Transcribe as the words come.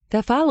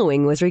The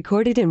following was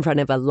recorded in front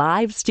of a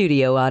live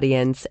studio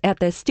audience at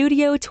the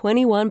Studio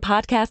 21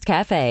 Podcast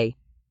Cafe.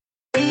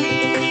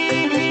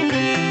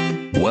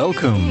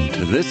 Welcome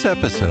to this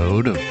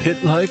episode of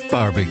Pit Life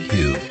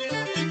Barbecue.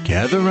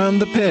 Gather around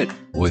the pit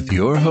with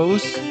your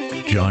hosts,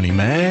 Johnny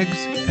Maggs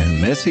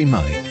and Messy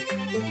Mike.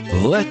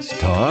 Let's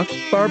talk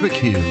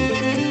barbecue.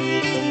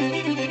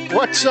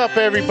 What's up,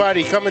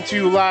 everybody? Coming to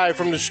you live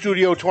from the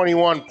Studio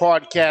 21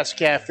 Podcast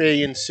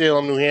Cafe in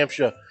Salem, New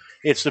Hampshire.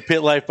 It's the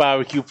Pit Life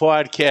Barbecue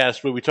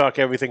Podcast, where we talk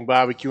everything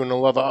barbecue and a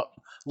lot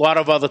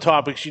of other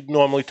topics you'd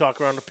normally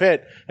talk around the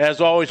pit. As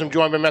always, I'm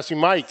joined by Messy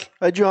Mike.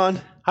 Hi, John.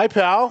 Hi,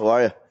 pal. How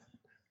are you?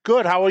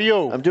 Good. How are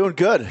you? I'm doing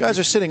good. You guys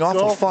are sitting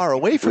awful far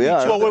away from each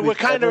other. Well, we're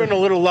kind of in a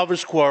little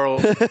lover's quarrel.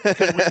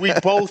 'Cause we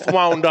both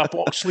wound up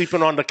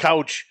sleeping on the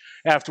couch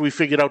after we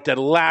figured out that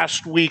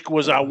last week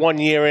was our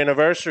 1-year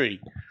anniversary.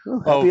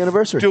 Happy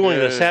anniversary. Doing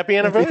this. Happy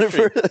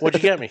anniversary.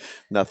 What'd you get me?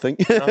 Nothing.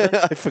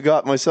 I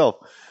forgot myself.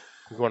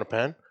 You want a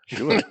pen?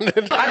 Sure.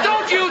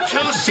 Don't you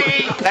two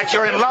see that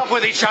you're in love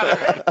with each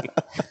other?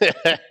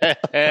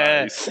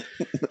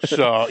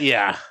 So,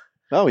 yeah.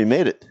 Oh, we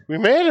made it. We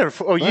made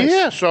it. Oh, Nice.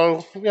 yeah.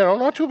 So,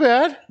 not too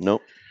bad.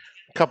 Nope.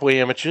 A couple of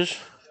amateurs.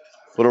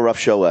 What a rough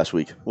show last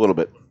week. A little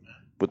bit.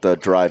 With the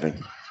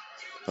driving.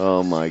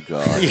 Oh, my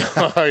God.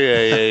 Oh,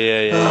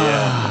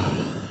 yeah.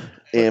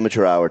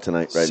 Amateur hour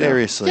tonight, right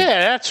Seriously. Yeah,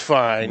 that's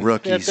fine.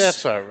 Rookies.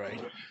 That's all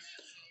right.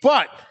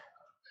 But,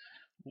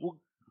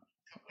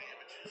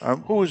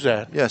 who was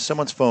that? Yeah,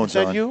 someone's phone's Is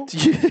that on. you? now.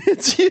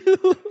 It's you.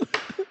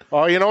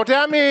 Oh, you know what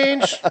that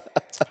means.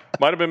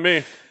 Might have been me.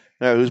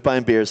 All right, who's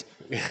buying beers?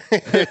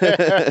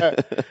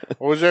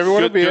 Was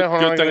everyone a Good, beer? good,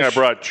 Hold on, good thing I gotta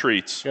brought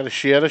treats. Got to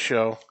share the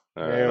show.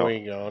 All There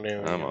right, we go.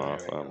 I'm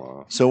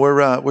off. So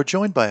we're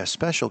joined by a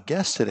special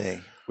guest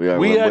today. We are,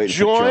 We we're are waiting for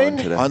John joined-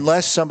 today.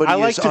 Unless somebody I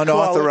like is to call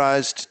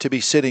unauthorized to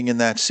be sitting in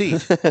that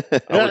seat.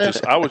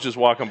 I was just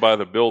walking by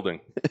the building.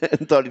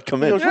 Thought he'd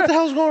come in. What the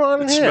hell's going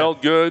on in It here?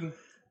 smelled good.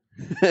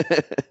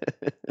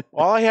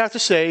 All I have to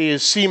say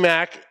is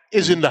C-Mac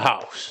is in the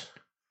house.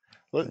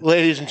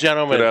 Ladies and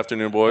gentlemen, Good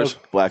afternoon, boys.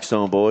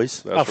 Blackstone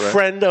Boys a That's right.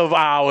 friend of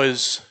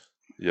ours,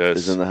 Yes.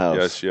 is in the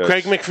house. Yes.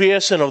 Craig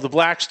McPherson of the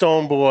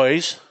Blackstone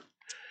Boys,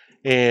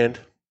 and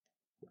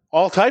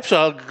all types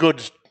of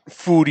good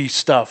foodie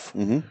stuff.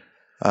 Can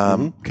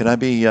I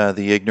be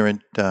the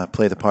ignorant,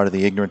 play the part of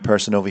the ignorant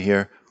person over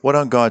here? What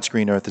on God's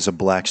green earth is a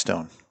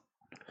Blackstone?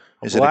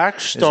 Is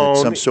Blackstone it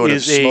some sort of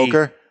is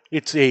smoker?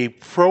 It's a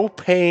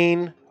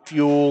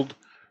propane-fueled,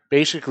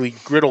 basically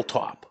griddle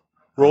top,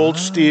 rolled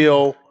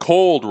steel,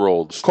 Cold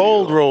rolled steel.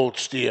 cold rolled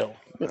steel,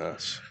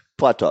 Yes.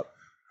 Flat top.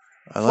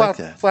 I like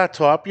that. flat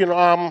top.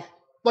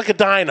 Like a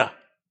diner.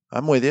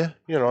 I'm with you.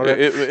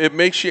 It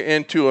makes you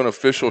into an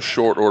official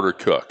short order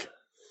cook.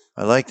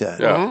 I like that.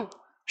 Yeah.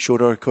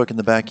 Short order cook in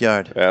the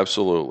backyard.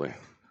 Absolutely.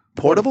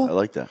 Portable? I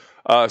like that.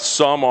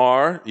 Some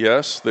are,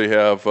 yes. They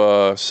have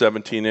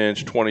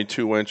 17-inch,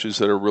 22 inches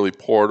that are really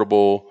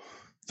portable,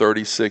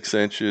 36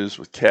 inches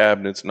with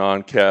cabinets,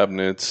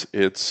 non-cabinets.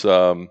 It's,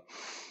 for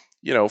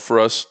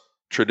us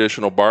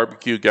traditional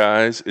barbecue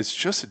guys, it's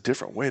just a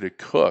different way to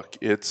cook.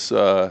 It's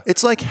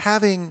It's like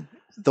having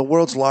the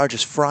world's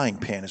largest frying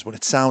pan is what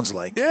it sounds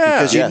like.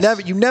 Yeah. Because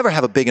Yes. you never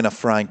have a big enough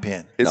frying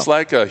pan.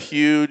 like a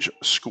huge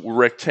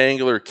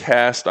rectangular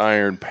cast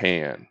iron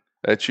pan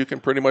that you can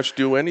pretty much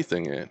do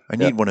anything in. I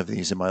need one of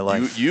these in my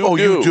life. You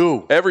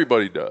do.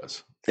 Everybody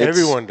does. It's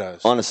Everyone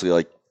does. Honestly,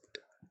 like,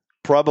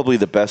 probably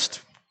the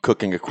best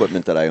cooking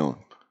equipment that I own,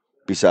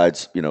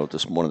 besides,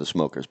 just one of the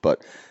smokers.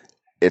 But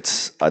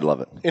I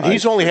love it. And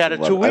he's only had it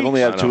love 2 weeks. I've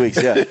only had it 2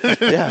 weeks, yeah.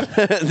 Yeah.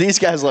 These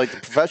guys are like the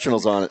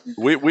professionals on it.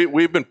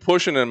 We've been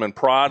pushing him and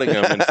prodding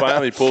him, and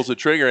finally he pulls the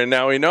trigger, and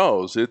now he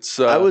knows. It's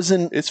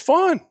it's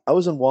fun. I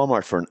was in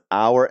Walmart for an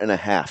hour and a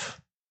half.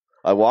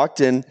 I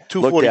walked in,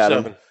 looked at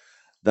him, 247.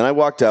 then I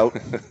walked out.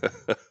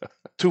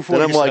 247.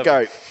 Then I'm like, all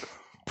right,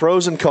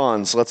 pros and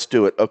cons, let's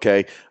do it.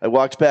 Okay. I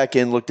walked back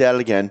in, looked at it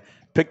again,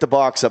 picked the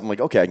box up. I'm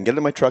like, okay, I can get it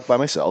in my truck by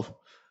myself.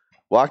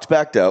 Walked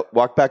back out.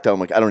 I'm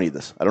like, I don't need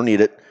this. I don't need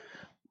it.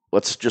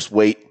 Let's just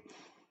wait.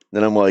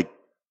 Then I'm like,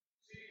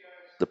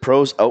 the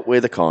pros outweigh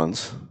the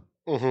cons.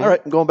 Mm-hmm. All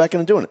right, I'm going back in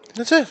and doing it.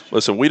 That's it.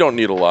 Listen, we don't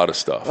need a lot of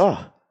stuff.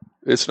 Oh,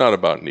 It's not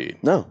about need.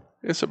 no.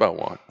 It's about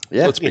want.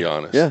 Yeah. Let's be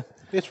honest. Yeah.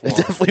 It's I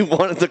one. definitely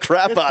wanted the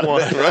crap out of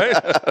it. Right?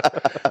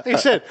 Like I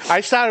said,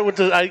 I started with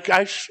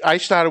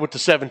the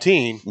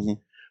 17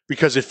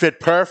 because it fit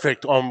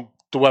perfect on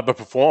the Weber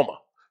Performer.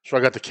 So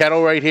I got the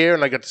kettle right here,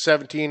 and I got the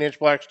 17-inch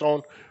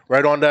Blackstone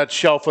right on that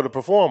shelf for the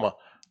Performer.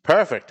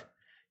 Perfect.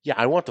 Yeah,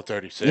 I want the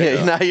 36.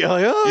 Yeah, now you're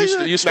like, oh,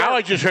 yeah. You Now start,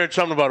 I just heard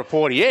something about a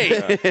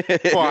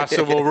 48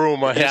 possible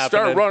rumor you start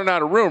happening. running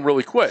out of room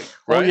really quick.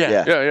 Right? Oh,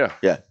 yeah. Yeah.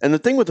 Yeah, and the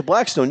thing with the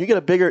Blackstone, you get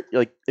a bigger,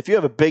 like, if you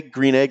have a big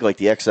green egg like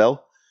the XL,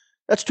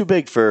 that's too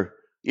big for,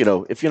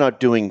 if you're not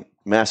doing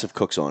massive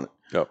cooks on it.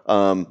 Yep.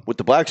 With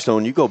the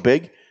Blackstone, you go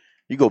big,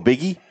 you go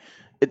biggie,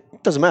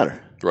 it doesn't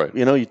matter. Right.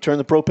 You turn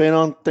the propane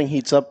on, thing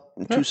heats up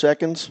in 2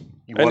 seconds.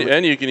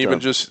 And you can even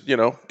just,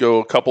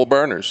 go a couple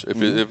burners. If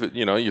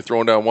you're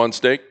throwing down one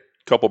steak,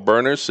 couple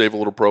burners, save a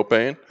little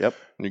propane. Yep.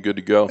 And you're good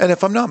to go. And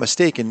if I'm not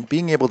mistaken,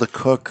 being able to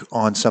cook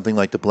on something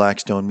like the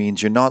Blackstone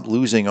means you're not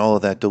losing all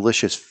of that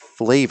delicious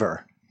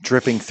flavor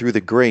dripping through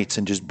the grates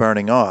and just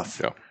burning off.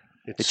 Yeah.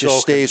 It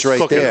just stays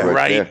right there.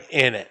 Right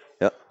in it.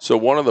 So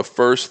one of the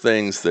first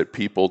things that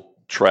people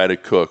try to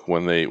cook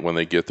when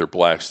they get their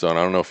Blackstone,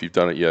 I don't know if you've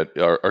done it yet,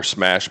 are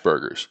smash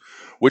burgers,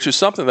 which is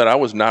something that I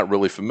was not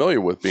really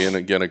familiar with, being,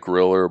 again, a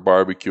griller or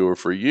barbecuer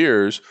for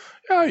years.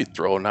 Yeah, you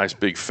throw a nice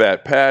big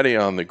fat patty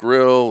on the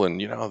grill and,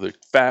 the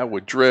fat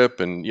would drip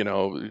and,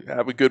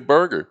 have a good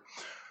burger.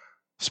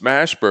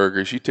 Smash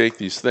burgers, you take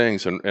these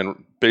things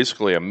and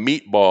basically a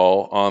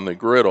meatball on the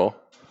griddle,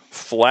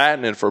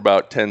 flatten it for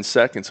about 10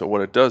 seconds. And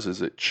what it does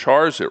is it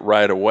chars it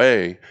right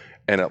away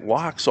and it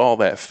locks all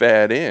that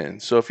fat in.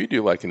 So if you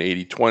do like an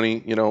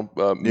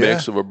 80-20,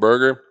 mix of a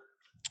burger,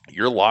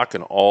 you're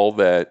locking all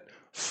that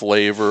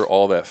flavor,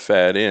 all that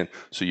fat in.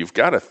 So you've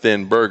got a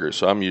thin burger.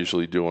 So I'm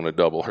usually doing a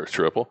double or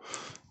triple.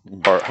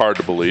 Hard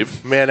to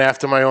believe. Man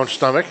after my own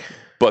stomach.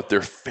 But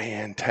they're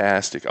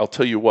fantastic. I'll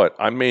tell you what,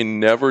 I may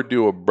never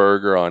do a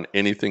burger on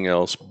anything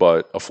else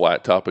but a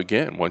flat top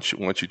again. Once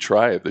you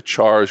try it, the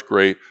char is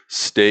great.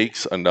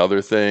 Steaks, another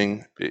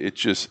thing.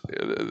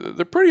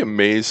 They're pretty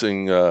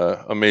amazing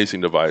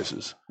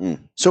devices.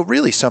 So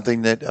really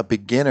something that a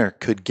beginner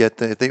could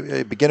get,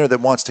 a beginner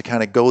that wants to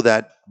kind of go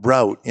that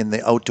route in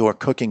the outdoor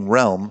cooking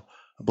realm,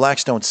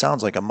 Blackstone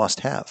sounds like a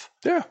must-have.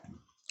 Yeah.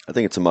 I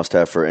think it's a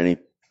must-have for any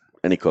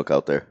cook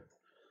out there.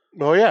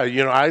 Oh, yeah.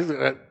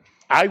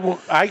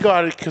 I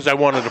got it because I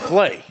wanted to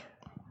play.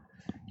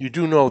 You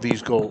do know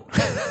these go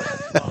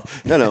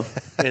No.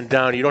 and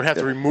down. You don't have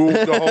to remove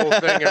the whole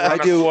thing and run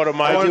a quarter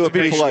mile. I do to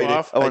finish appreciate it it.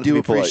 off. I I want to do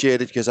be polite.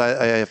 appreciate it because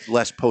I have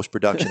less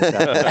post-production.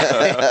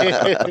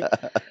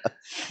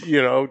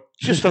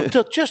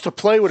 Just to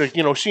play with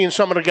it. Seeing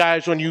some of the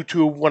guys on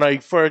YouTube when I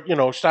first,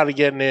 started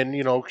getting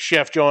in.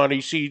 Chef Johnny,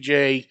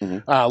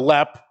 CJ,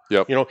 Lep.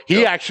 Yep.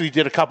 He actually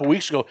did a couple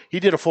weeks ago.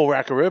 He did a full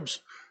rack of ribs.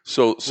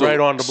 So right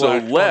on the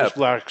black. Lep,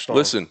 Blackstone.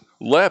 listen,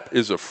 Lep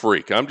is a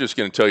freak. I'm just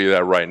going to tell you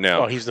that right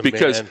now. Oh, he's the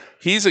because man.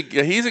 he's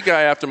a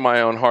guy after my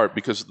own heart.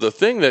 Because the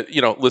thing that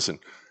listen,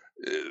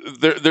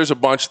 there's a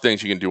bunch of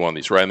things you can do on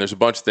these, right? And there's a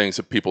bunch of things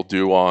that people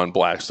do on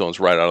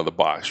Blackstones right out of the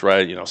box,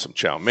 right? Some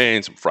chow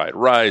mein, some fried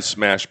rice,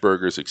 smash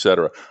burgers,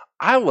 etc.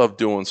 I love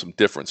doing some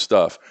different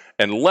stuff.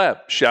 And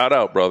Lep, shout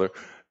out, brother.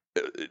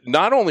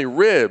 Not only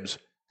ribs,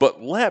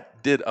 but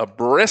Lep did a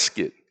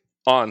brisket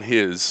on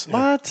his.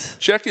 What?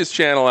 Check his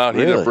channel out. He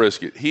did a Really?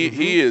 brisket.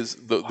 He is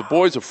the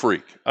boy's a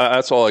freak.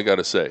 That's all I got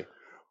to say.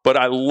 But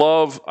I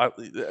love,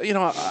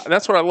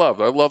 that's what I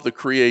love. I love the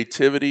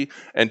creativity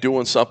and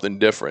doing something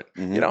different.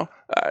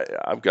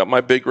 I've got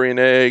my Big Green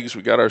Eggs.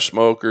 We got our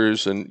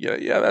smokers, and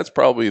that's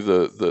probably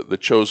the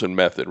chosen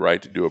method,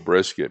 right, to do a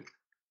brisket.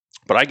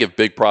 But I give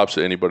big props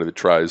to anybody that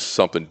tries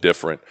something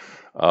different.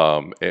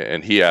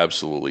 And he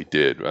absolutely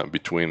did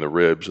between the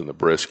ribs and the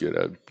brisket.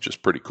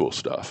 Just pretty cool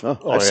stuff.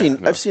 I've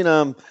seen what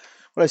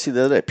did I see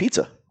the other day?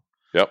 Pizza.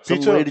 Yep. Some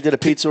lady did a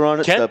pizza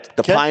on it. Kent-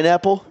 The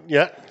pineapple.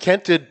 Yeah,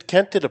 Kent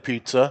did a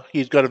pizza.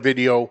 He's got a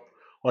video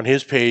on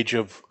his page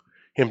of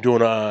him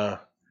doing a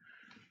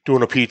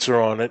pizza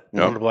on it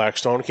on the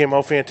Blackstone. It came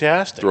out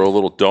fantastic. Throw a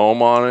little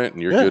dome on it,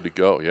 and you're good to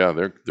go. Yeah,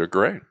 they're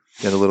great.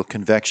 Get a little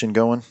convection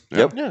going.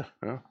 Yep. Yeah.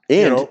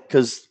 And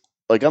because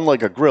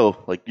unlike a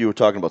grill, like you were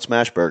talking about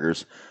smash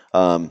burgers,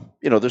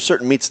 there's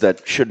certain meats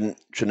that should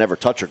never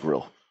touch a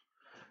grill.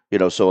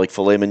 So like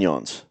filet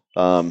mignons,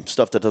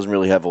 stuff that doesn't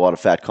really have a lot of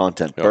fat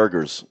content. Yep.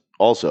 Burgers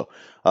also,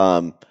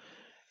 and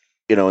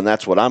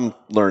that's what I'm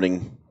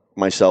learning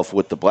myself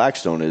with the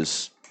Blackstone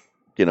is,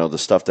 the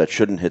stuff that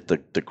shouldn't hit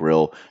the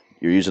grill.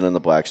 You're using it in the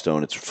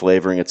Blackstone. It's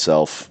flavoring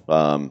itself.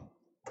 I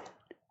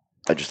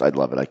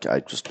love it.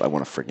 I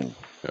want to freaking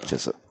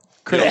kiss it.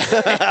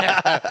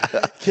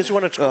 Kiss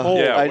when it's cold.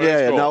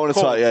 Not when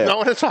it's hot. Yeah, Not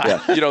when it's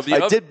hot.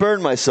 I did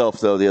burn myself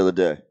though the other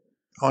day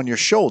On your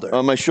shoulder.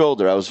 on my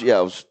shoulder. I was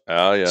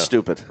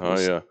stupid. Oh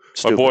yeah.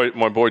 Stupid.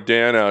 My boy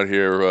Dan out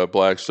here,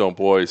 Blackstone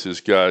Boys,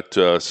 has got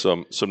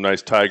some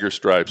nice tiger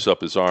stripes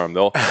up his arm.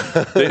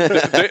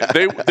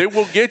 They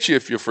will get you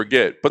if you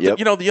forget. But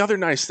the other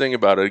nice thing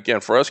about it,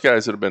 again, for us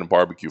guys that have been in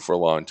barbecue for a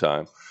long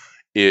time,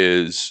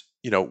 is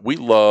we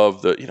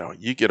love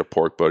you get a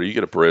pork butter, you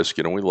get a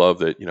brisket, and we love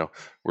that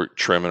we're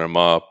trimming them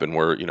up and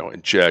we're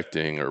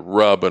injecting or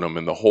rubbing them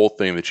and the whole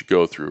thing that you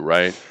go through,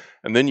 right?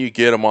 And then you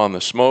get them on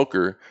the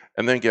smoker,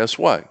 and then guess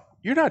what?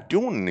 You're not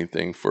doing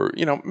anything for,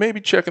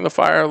 maybe checking the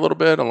fire a little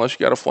bit unless you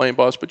got a flame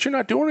bust, but you're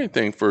not doing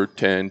anything for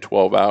 10,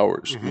 12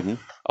 hours. Mm-hmm.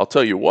 I'll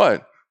tell you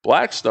what,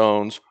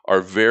 Blackstones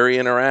are very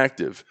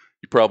interactive.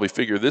 You probably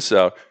figure this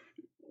out.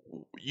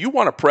 You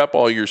want to prep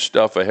all your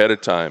stuff ahead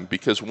of time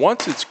because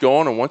once it's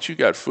going and once you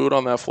got food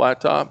on that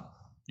flat top,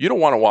 you don't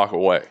want to walk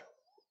away.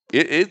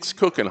 It's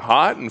cooking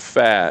hot and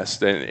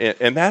fast,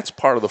 and that's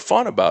part of the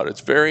fun about it. It's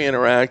very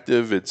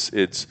interactive.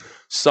 It's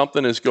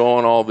something is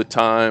going all the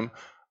time.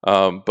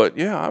 But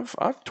yeah,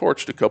 I've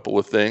torched a couple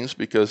of things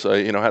because I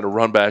had to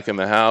run back in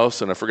the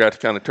house and I forgot to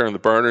kind of turn the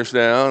burners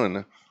down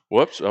and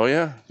Whoops. Oh,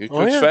 yeah. He Oh,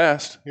 cooks yeah.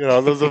 fast. You know,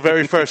 the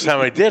very first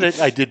time I did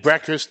it, I did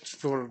breakfast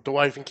for the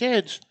wife and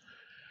kids.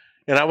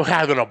 And I was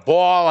having a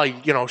ball.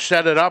 I,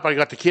 set it up. I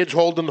got the kids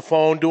holding the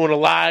phone, doing a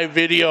live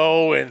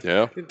video. And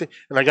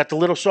I got the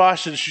little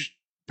sausage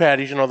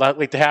patties,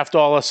 like the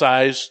 $50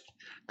 size.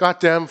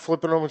 Got them,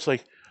 flipping them. It's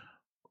like,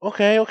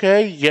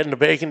 okay. You getting the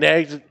bacon, the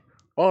eggs,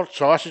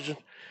 sausage.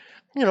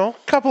 A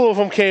couple of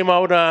them came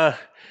out.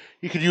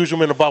 You could use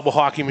them in a bubble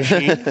hockey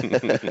machine,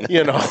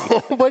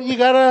 But you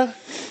gotta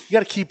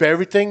keep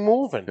everything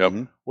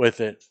moving with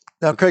it.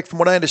 Now, Craig, from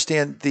what I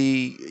understand,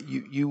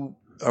 you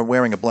are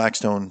wearing a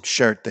Blackstone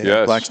shirt there,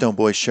 Yes. Blackstone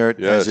boys shirt,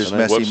 Yes. as is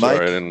Messy Whoops, Mike.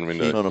 sorry, I didn't mean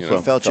to, No, no, you felt-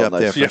 know. Felt you up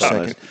there nice, for a felt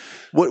second.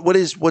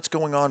 nice. What's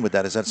going on with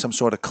that? Is that some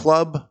sort of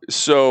club?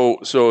 So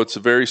it's a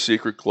very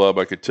secret club,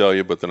 I could tell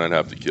you, but then I'd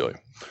have to kill you.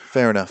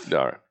 Fair enough.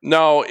 All right.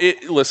 No,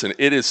 listen,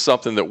 it is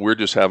something that we're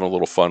just having a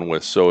little fun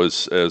with. So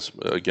as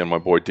again, my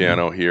boy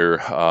Dano here,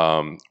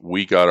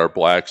 we got our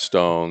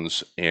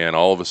Blackstones, and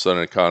all of a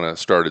sudden it kind of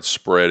started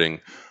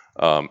spreading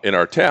in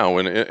our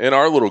town, in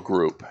our little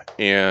group.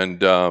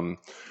 And,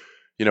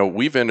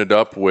 we've ended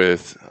up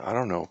with, I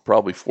don't know,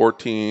 probably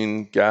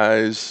 14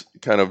 guys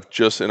kind of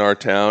just in our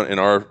town, in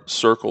our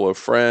circle of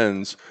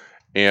friends.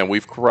 And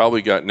we've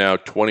probably got now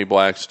 20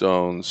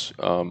 Blackstones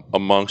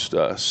amongst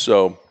us.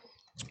 So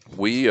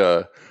we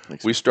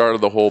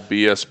started the whole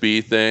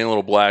BSB thing,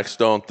 little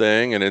Blackstone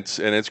thing, and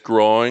it's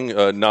growing,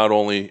 not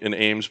only in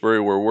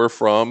Amesbury where we're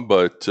from,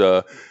 but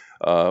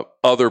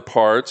other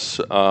parts.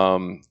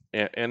 And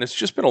it's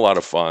just been a lot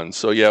of fun.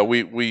 So yeah,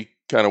 we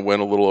kind of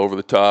went a little over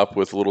the top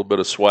with a little bit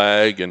of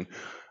swag and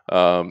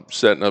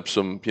setting up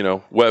some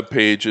web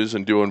pages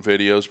and doing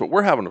videos. But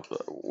we're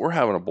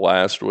having a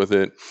blast with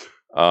it.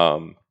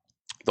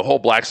 The whole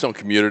Blackstone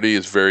community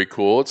is very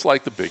cool. It's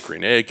like the Big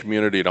Green Egg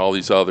community and all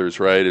these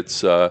others, right?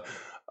 It's a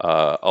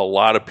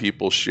lot of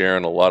people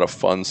sharing a lot of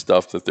fun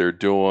stuff that they're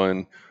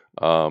doing.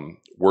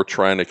 We're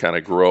trying to kind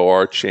of grow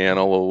our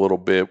channel a little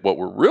bit. What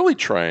we're really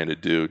trying to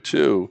do,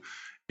 too,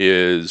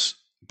 is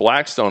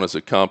Blackstone as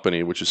a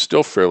company, which is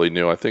still fairly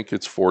new. I think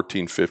it's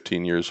 14,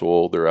 15 years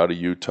old. They're out of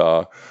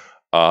Utah.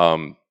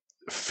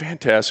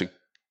 Fantastic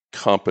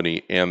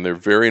company, and they're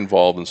very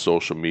involved in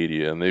social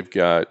media, and they've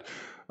got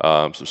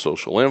some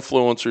social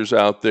influencers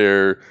out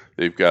there.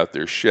 They've got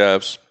their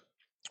chefs.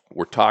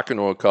 We're talking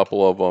to a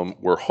couple of them.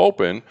 We're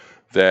hoping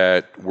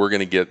that we're going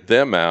to get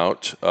them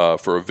out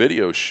for a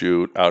video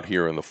shoot out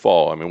here in the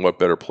fall. I mean, what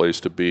better place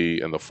to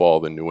be in the fall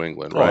than New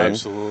England, right?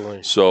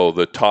 Absolutely. So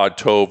the Todd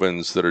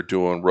Tovens that are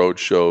doing road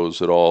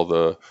shows at all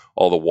the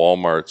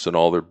Walmarts and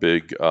all their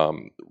big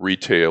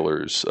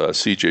retailers,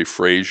 CJ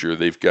Frazier,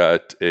 they've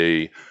got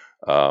a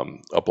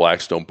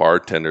Blackstone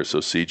bartender, so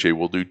CJ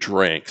will do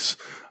drinks.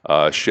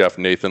 Chef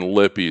Nathan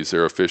Lippy's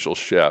their official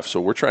chef.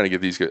 So we're trying to get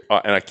these guys,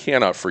 and I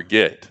cannot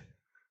forget,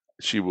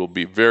 she will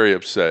be very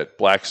upset,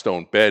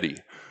 Blackstone Betty.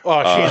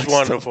 Oh, she's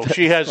wonderful.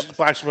 She has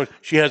Blackstone.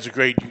 She has a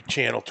great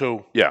channel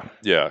too.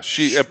 Yeah.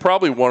 She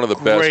probably one of the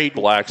best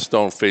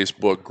Blackstone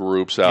Facebook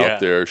groups out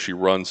there. She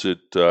runs it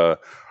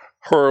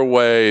her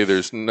way.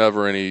 There's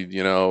never any,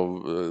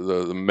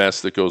 the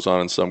mess that goes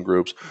on in some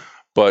groups,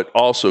 but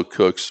also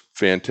cooks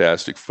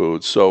fantastic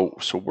food. So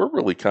we're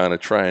really kind of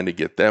trying to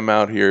get them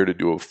out here to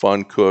do a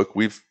fun cook.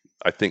 We've,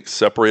 I think,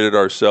 separated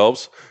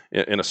ourselves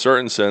in a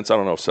certain sense. I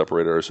don't know if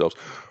separated ourselves.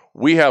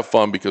 We have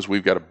fun because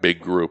we've got a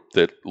big group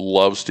that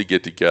loves to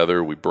get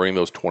together. We bring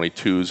those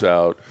 22s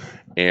out.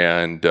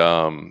 And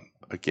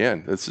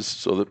again, this is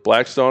so that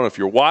Blackstone, if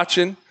you're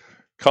watching,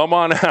 come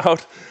on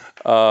out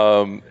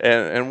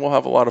and we'll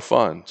have a lot of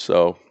fun.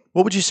 So,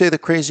 what would you say the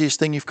craziest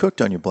thing you've cooked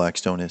on your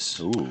Blackstone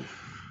is? Ooh.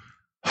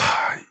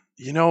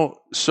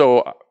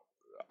 So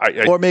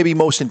or maybe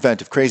most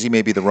inventive. Crazy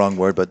may be the wrong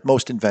word, but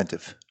most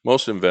inventive.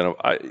 Most inventive.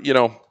 I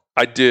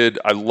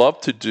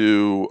love to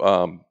do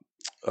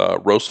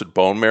roasted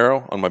bone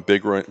marrow on my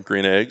Big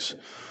Green Eggs.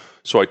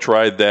 So I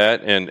tried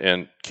that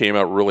and came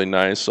out really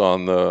nice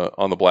on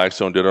the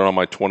Blackstone. Did it on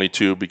my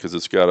 22 because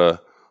it's got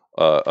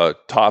a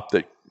top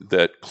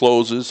that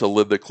closes, a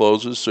lid that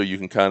closes, so you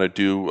can kind of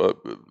do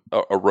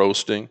a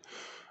roasting.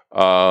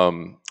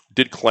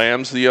 Did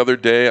clams the other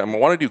day. I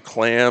want to do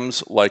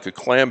clams like a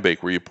clam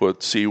bake where you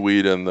put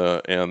seaweed and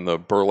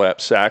the burlap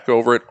sack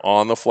over it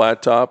on the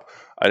flat top.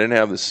 I didn't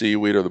have the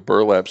seaweed or the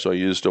burlap, so I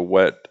used a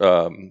wet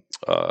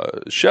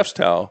chef's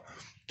towel.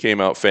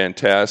 Came out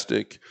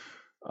fantastic.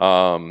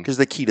 Because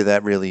the key to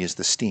that really is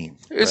the steam.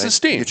 It's right? the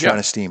steam. You're trying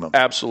to steam them.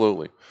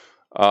 Absolutely.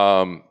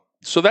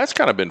 So that's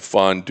kind of been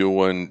fun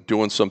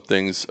doing some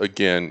things,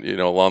 again,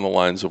 along the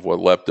lines of what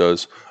Lep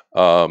does.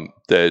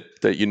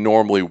 That you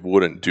normally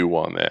wouldn't do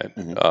on that.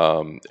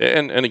 Mm-hmm.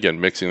 And again,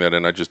 mixing that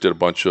in, I just did a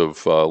bunch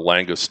of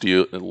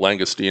langostino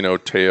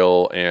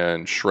tail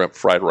and shrimp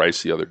fried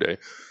rice the other day.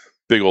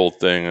 Big old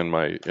thing in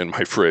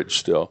my fridge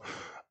still.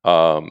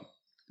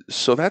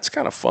 So that's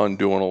kind of fun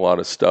doing a lot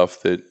of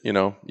stuff that,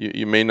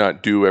 you may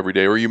not do every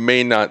day, or you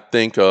may not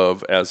think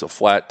of as a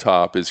flat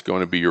top is going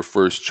to be your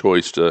first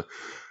choice to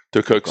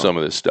cook some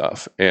of this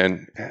stuff.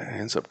 And it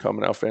ends up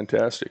coming out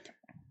fantastic.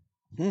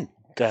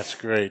 That's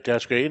great.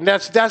 And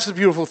that's the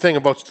beautiful thing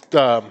about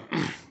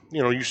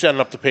you setting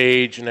up the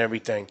page and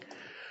everything,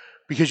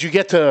 because you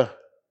get to,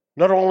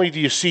 not only do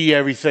you see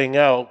everything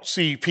else,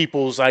 see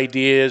people's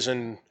ideas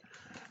and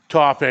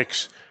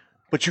topics,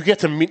 but you get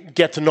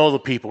to know the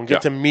people and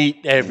get to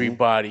meet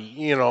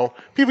everybody.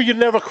 People you'd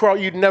never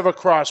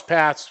cross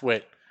paths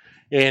with,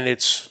 and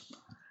it's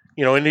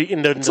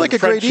It's like a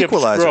great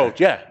equalizer. growth.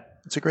 Yeah,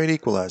 It's a great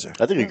equalizer.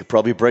 I think you could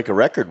probably break a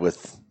record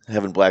with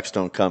having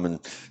Blackstone come, and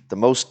the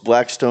most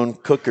Blackstone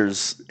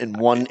cookers in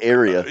one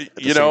area at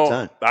the same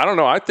time. I don't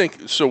know. I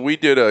think so. We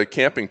did a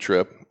camping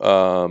trip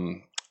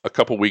a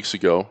couple weeks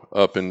ago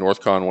up in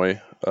North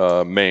Conway,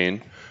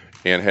 Maine,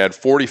 and had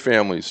 40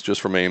 families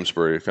just from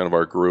Amesbury, kind of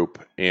our group.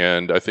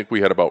 And I think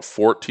we had about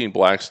 14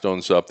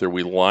 Blackstones up there.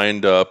 We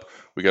lined up.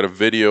 We got a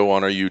video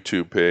on our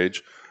YouTube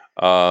page.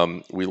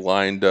 We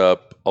lined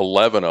up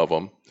 11 of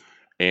them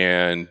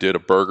and did a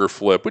burger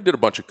flip. We did a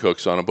bunch of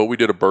cooks on them, but we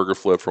did a burger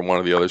flip from one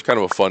of the others. Kind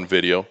of a fun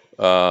video.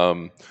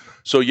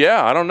 So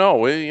yeah, I don't know.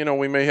 We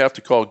may have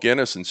to call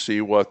Guinness and see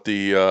what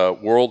the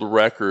world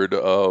record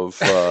of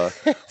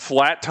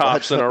flat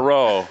tops in a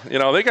row. They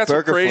got Burger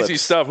some crazy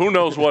flips. stuff. Who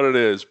knows what it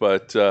is?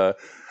 But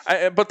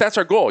that's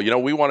our goal.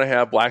 We want to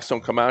have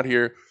Blackstone come out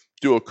here,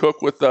 do a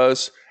cook with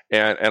us,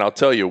 and I'll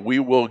tell you, we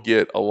will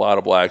get a lot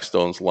of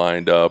Blackstones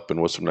lined up and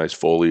with some nice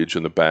foliage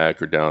in the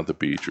back or down at the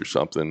beach or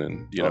something,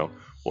 and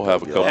we'll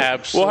have a couple.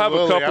 Absolutely. We'll have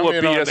a couple I'm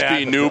of in on BSB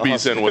that.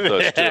 newbies in with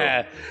us too.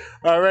 Yeah.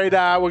 All right,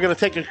 we're going to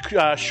take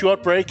a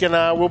short break, and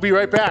we'll be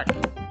right back.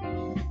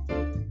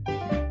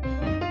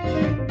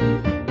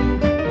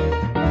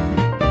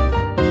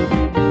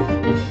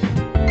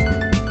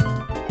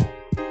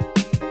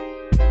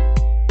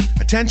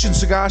 Attention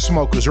cigar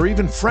smokers, or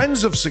even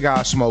friends of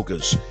cigar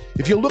smokers.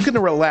 If you're looking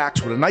to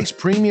relax with a nice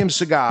premium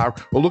cigar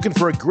or looking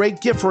for a great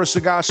gift for a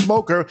cigar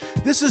smoker,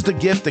 this is the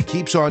gift that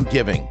keeps on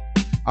giving.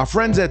 Our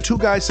friends at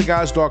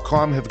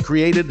twoguyscigars.com have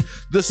created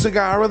the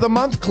Cigar of the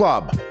Month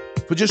Club.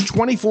 For just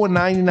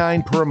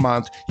 $24.99 per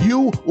month,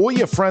 you or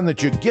your friend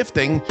that you're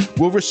gifting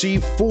will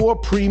receive 4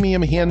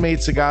 premium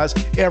handmade cigars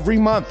every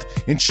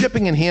month, and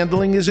shipping and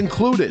handling is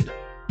included.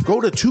 Go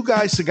to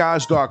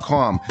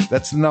twoguyscigars.com,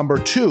 that's the number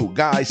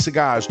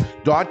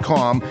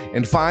 2guyscigars.com,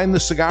 and find the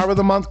Cigar of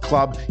the Month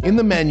Club in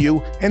the menu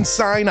and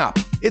sign up.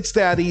 It's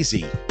that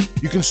easy.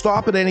 You can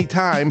stop at any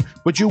time,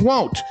 but you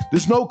won't.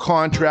 There's no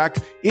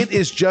contract. It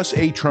is just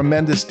a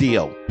tremendous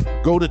deal.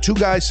 Go to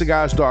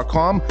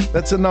twoguyscigars.com,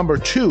 that's the number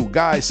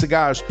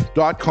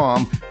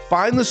 2guyscigars.com,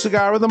 find the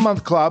Cigar of the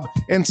Month Club,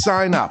 and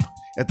sign up.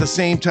 At the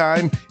same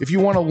time, if you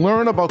want to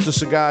learn about the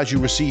cigars you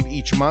receive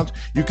each month,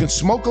 you can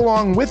smoke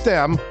along with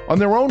them on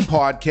their own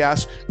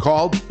podcast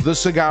called The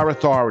Cigar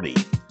Authority.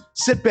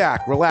 Sit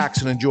back,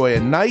 relax, and enjoy a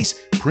nice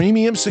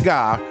premium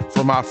cigar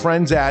from our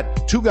friends at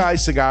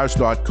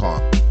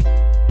twoguyscigars.com.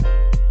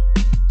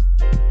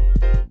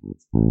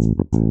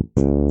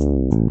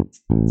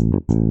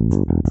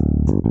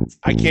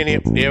 I can't hear.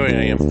 There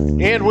I am.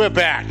 And we're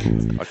back. I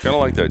kind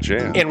of like that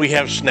jam. And we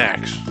have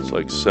snacks. It's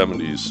like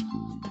 70s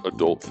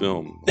adult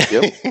film.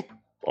 Yep.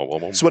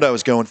 That's what I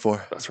was going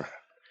for. That's right.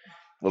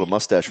 Little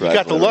mustache You rag.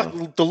 got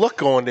the look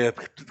going there.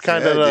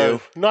 Kind Yeah, I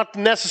of not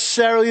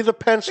necessarily the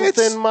pencil It's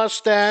thin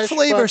mustache.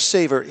 Flavor but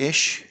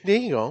savor-ish. there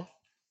you go.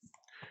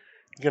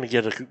 You're going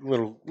to get a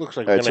little, looks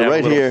like All you're right, going to so have right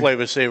a little here-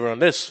 flavor saver on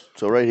this.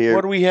 So right here.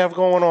 What do we have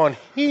going on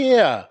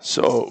here?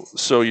 So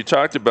you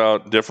talked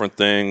about different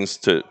things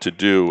to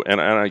do, and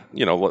I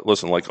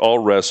listen, like all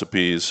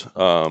recipes,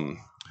 I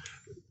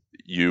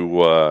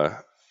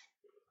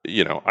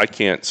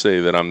can't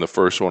say that I'm the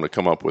first one to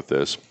come up with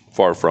this.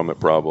 Far from it,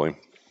 probably.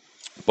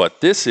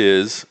 But this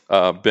has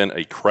been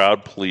a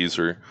crowd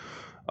pleaser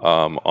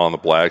on the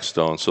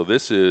Blackstone. So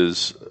this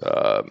is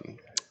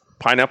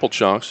pineapple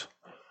chunks,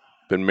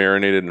 been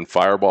marinated in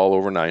Fireball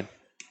overnight,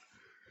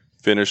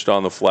 finished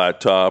on the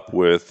flat top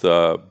with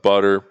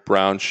butter,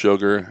 brown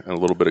sugar, and a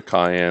little bit of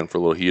cayenne for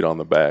a little heat on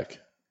the back.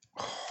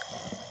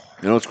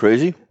 You know what's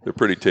crazy? They're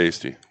pretty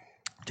tasty.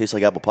 Tastes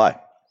like apple pie.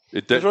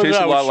 It That's what tastes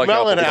I a was lot like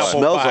smelling apple pie. apple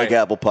Smells pie. like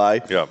apple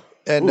pie. Yeah,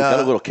 And Ooh, got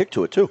a little kick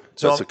to it too.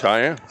 so that's a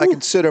cayenne. I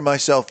consider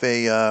myself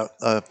a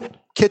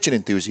kitchen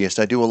enthusiast.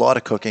 I do a lot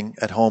of cooking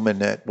at home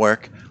and at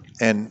work,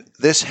 and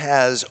this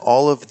has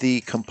all of the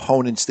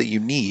components that you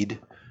need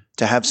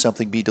to have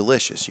something be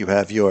delicious. You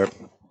have your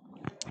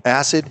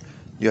acid,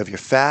 you have your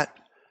fat,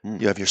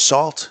 you have your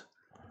salt,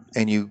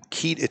 and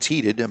it's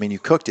heated. I mean, you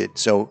cooked it,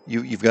 so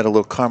you've got a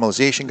little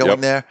caramelization going Yep.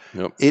 there.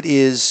 Yep. It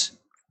is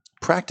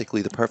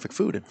practically the perfect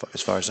food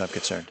as far as I'm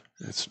concerned.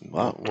 It's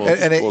Wow. well,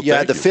 And well, you add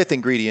thank the you. fifth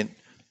ingredient,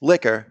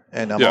 liquor,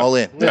 and I'm Yeah. all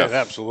in. Yeah,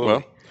 absolutely.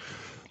 Well,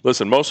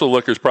 listen, most of the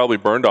liquor's probably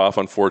burned off,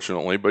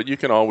 unfortunately, but you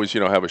can always,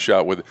 have a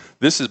shot with it.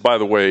 This is, by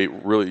the way,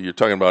 really, you're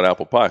talking about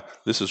apple pie.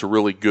 This is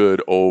really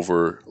good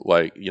over,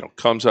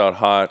 comes out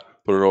hot,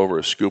 put it over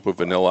a scoop of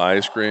vanilla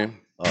ice cream.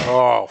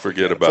 Oh,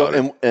 Forget about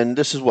it. And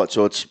this is what?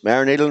 So it's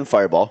marinated in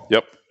Fireball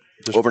Yep.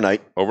 Just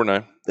overnight.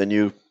 overnight. Then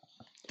you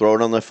throw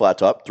it on the flat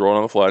top. Throw it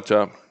on the flat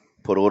top.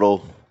 Put a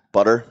little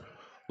butter,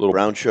 Little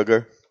brown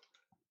sugar.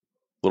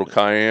 little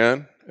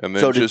cayenne, and then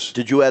So just.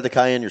 did you add the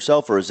cayenne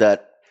yourself, or is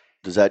that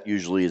I'm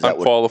what?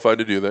 qualified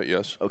to do that.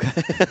 Yes. Okay.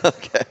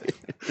 Okay.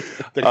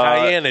 The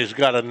cayenne has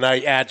got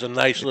adds a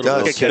nice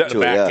little does. kick at the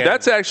back end.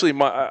 That's actually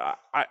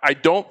I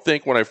don't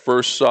think when I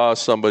first saw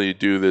somebody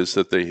do this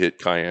that they hit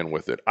cayenne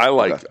with it. I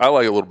like a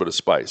little bit of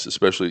spice,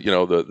 especially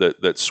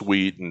that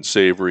sweet and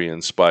savory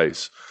and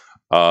spice.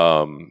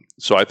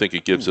 So I think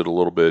it gives it a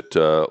little bit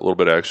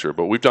extra.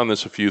 But we've done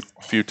this a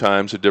few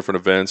times at different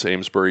events.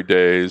 Amesbury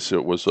Days.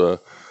 It was a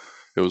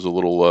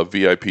little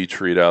VIP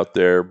treat out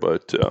there.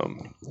 But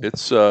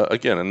it's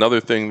again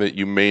another thing that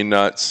you may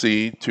not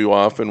see too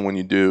often when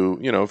you do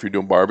if you're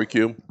doing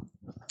barbecue,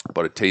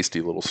 but a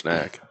tasty little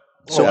snack.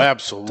 So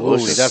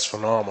absolutely, that's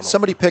phenomenal.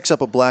 Somebody picks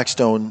up a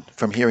Blackstone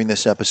from hearing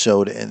this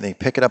episode, and they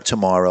pick it up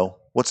tomorrow.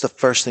 What's the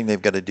first thing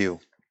they've got to do?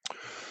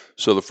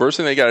 So the first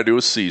thing they got to do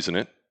is season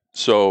it.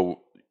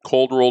 So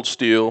cold rolled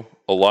steel,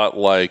 a lot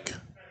like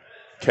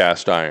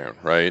cast iron,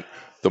 right?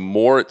 The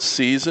more it's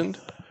seasoned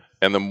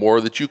and the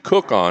more that you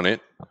cook on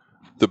it,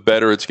 the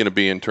better it's going to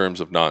be in terms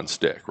of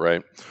nonstick,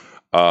 right?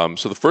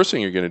 So the first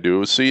thing you're going to do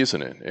is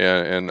season it,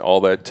 and all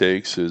that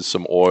takes is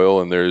some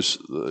oil. And there's,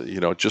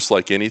 just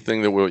like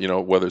anything that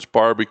will, whether it's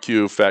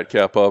barbecue, fat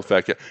cap up,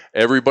 fat cap,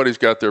 everybody's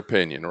got their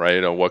opinion,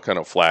 right? On what kind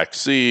of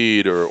flax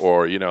seed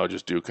or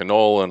just do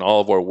canola and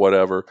olive oil,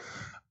 whatever.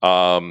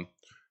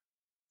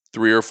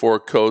 3 or 4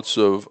 coats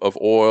of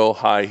oil,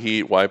 high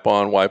heat, wipe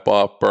on, wipe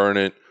off, burn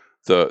it.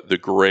 The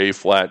gray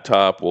flat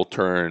top will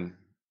turn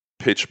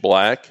pitch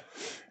black,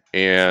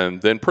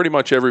 and then pretty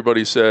much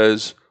everybody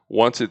says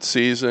once it's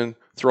seasoned,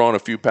 throw on a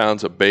few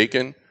pounds of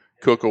bacon,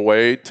 cook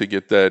away to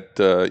get that,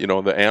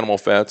 the animal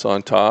fats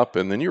on top,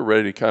 and then you're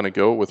ready to kind of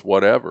go with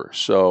whatever.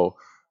 So,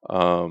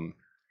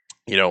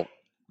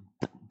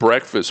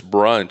 breakfast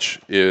brunch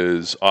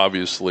is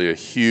obviously a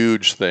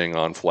huge thing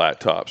on flat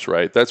tops,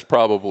 right? That's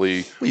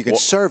probably... Well, you can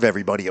serve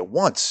everybody at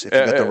once if you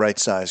got the right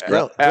size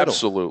griddle.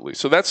 Absolutely.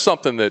 So that's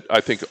something that I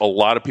think a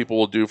lot of people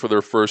will do for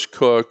their first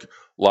cook.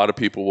 A lot of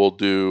people will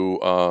do,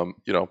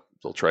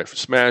 they'll try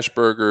smash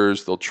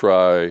burgers. They'll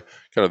try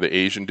kind of the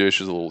Asian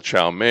dishes, a little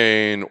chow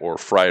mein or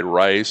fried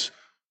rice.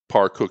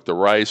 Par cook the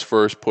rice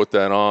first, put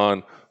that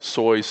on,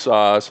 soy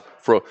sauce.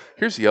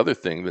 Here's the other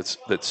thing that's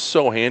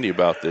so handy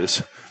about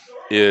this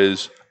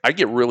is I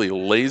get really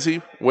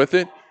lazy with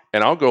it,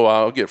 and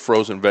I'll get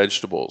frozen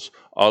vegetables.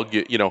 I'll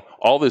get,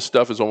 all this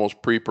stuff is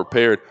almost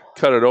pre-prepared.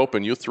 Cut it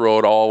open, you throw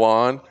it all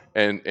on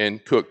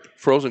and cook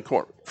frozen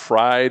corn,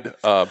 fried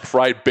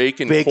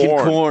bacon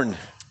corn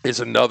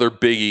is another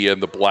biggie in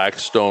the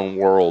Blackstone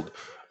world.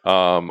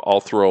 I'll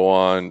throw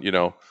on,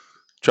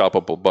 chop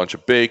up a bunch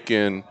of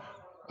bacon,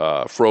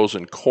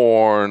 frozen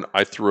corn.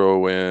 I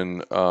throw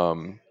in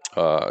diced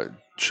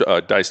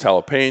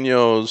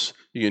jalapenos.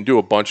 You can do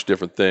a bunch of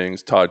different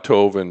things. Todd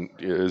Toven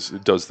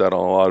does that on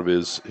a lot of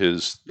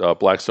his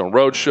Blackstone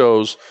Road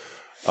shows.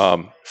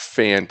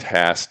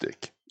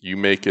 Fantastic. You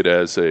make it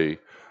as a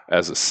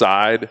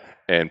side,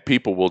 and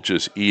people will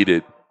just eat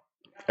it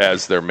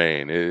as their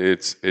main.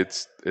 It's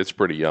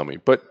pretty yummy.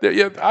 But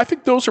yeah, I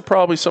think those are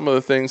probably some of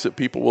the things that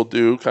people will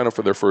do kind of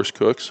for their first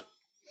cooks.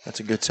 That's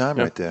a good time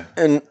right there.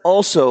 And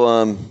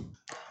also,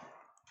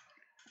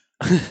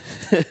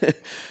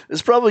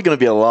 there's probably going to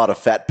be a lot of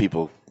fat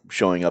people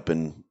showing up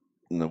in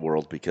the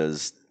world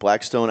because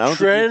Blackstone. I don't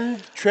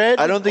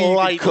think you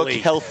can cook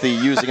healthy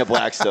using a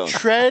Blackstone.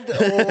 Tread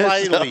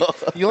lightly.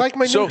 You like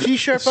my new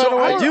T-shirt? By the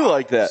way, I do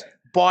like that.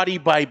 Body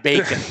by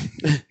bacon.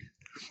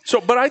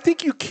 But I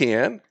think you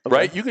can,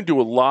 right? You can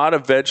do a lot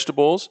of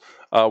vegetables.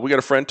 We got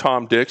a friend,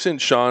 Tom Dixon,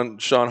 Sean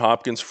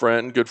Hopkins'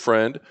 friend, good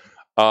friend,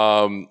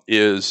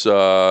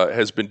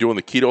 has been doing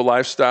the keto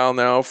lifestyle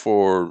now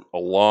for a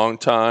long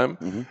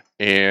time,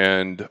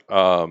 and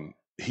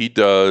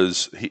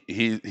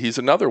he's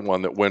another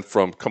one that went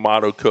from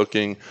Kamado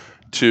cooking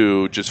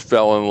to just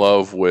fell in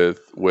love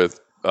with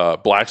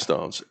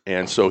Blackstones,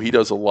 and so he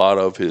does a lot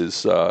of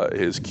his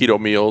keto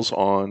meals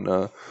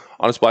on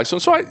his Blackstone.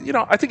 So I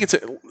think it's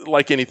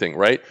like anything,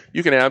 right?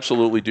 You can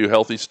absolutely do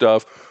healthy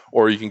stuff,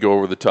 or you can go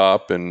over the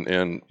top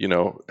and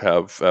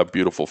have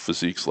beautiful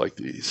physiques like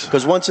these.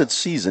 Because once it's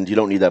seasoned, you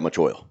don't need that much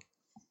oil.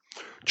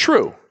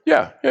 True.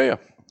 Yeah.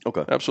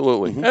 Okay.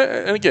 Absolutely.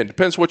 And again,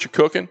 depends what you're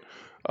cooking.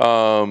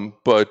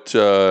 But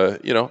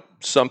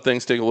some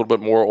things take a little bit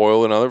more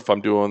oil than others. If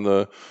I'm doing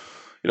the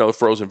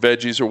frozen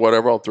veggies or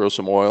whatever, I'll throw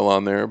some oil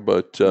on there.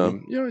 But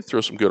I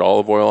throw some good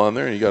olive oil on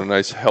there, and you got a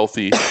nice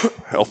healthy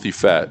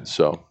fat.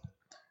 So.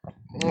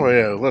 Oh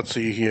yeah. Let's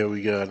see here.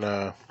 We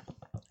got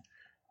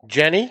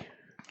Jenny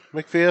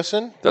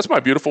McPherson. That's my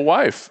beautiful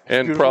wife,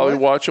 and probably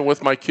watching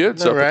with my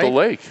kids up at the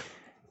lake.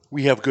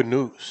 We have good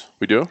news.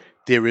 We do?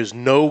 There is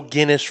no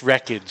Guinness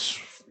records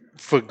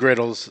for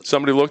griddles.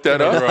 Somebody looked that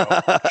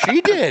up?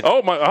 She did.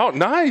 Oh,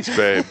 nice,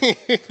 babe.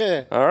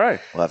 All right.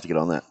 We'll have to get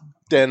on that.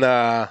 Then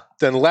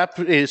Lep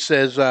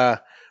says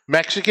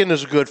Mexican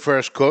is a good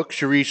first cook.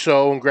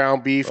 Chorizo and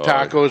ground beef,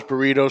 tacos,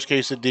 burritos,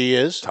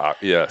 quesadillas.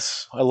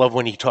 Yes. I love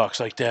when he talks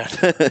like that.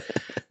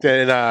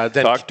 then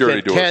talk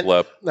dirty to us,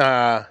 Lep.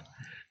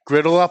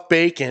 Griddle up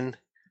bacon,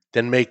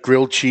 then make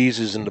grilled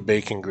cheeses in the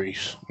bacon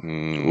grease.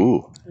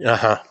 Ooh.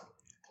 Uh-huh.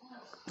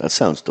 That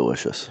sounds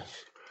delicious.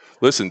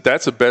 Listen,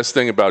 that's the best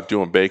thing about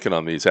doing bacon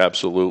on these.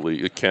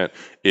 Absolutely,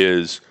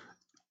 is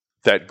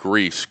that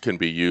grease can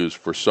be used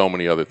for so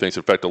many other things.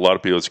 In fact, a lot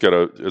of people, it's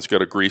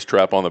got a grease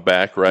trap on the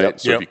back, right? Yep.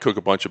 So if you cook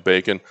a bunch of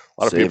bacon,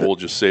 a lot of people will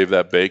just save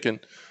that bacon.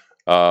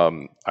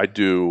 I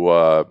do.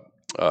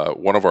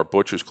 One of our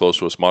butchers close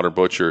to us, Modern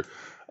Butcher,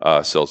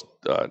 sells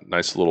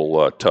nice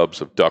little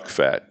tubs of duck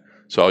fat.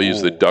 So I'll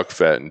use the duck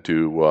fat and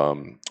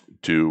do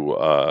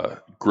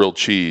grilled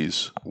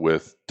cheese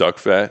with duck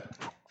fat.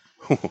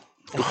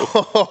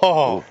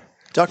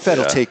 Duck fat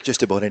will take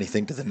just about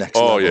anything to the next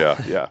level. Oh,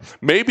 yeah.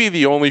 Maybe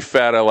the only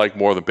fat I like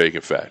more than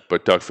bacon fat,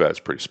 but duck fat's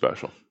pretty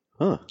special.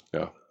 Huh.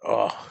 Yeah.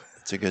 Oh,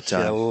 it's a good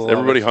time.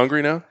 Everybody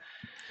hungry now?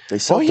 They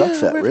sell duck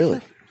fat,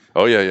 really?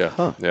 Oh, yeah.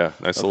 Huh. Yeah,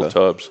 nice little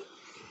tubs.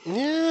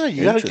 Yeah,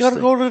 you gotta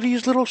go to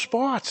these little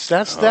spots.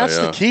 That's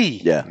the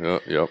key. Yeah.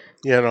 Yep.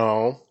 You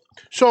know.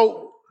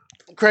 So,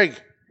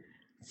 Craig,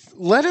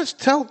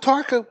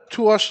 talk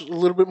to us a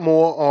little bit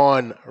more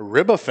on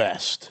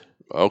Riverfest.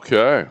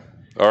 Okay.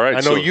 All right. I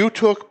know you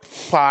took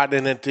part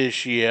in it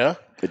this year.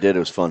 I did. It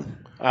was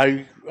fun.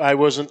 I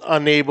wasn't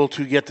unable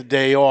to get the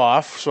day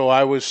off, so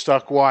I was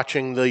stuck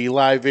watching the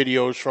live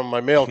videos from my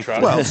mail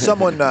truck. Well,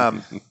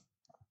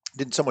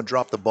 didn't someone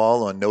drop the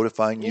ball on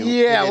notifying you?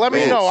 Yeah, let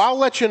me know. I'll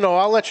let you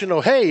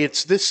know. Hey,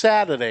 it's this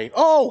Saturday.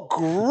 Oh,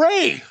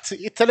 great!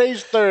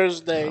 Today's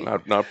Thursday.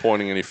 Not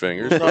pointing any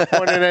fingers. Not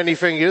pointing any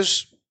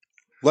fingers.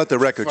 Let the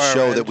record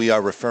show that we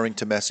are referring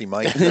to Messy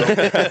Mike.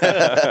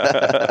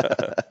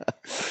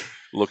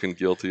 Looking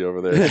guilty over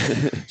there.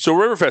 So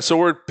Riverfest. So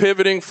we're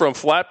pivoting from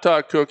flat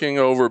top cooking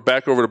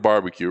back over to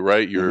barbecue,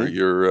 right?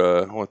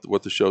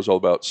 What the show's all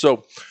about.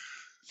 So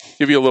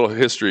give you a little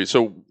history.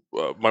 So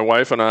my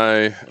wife and I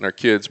and our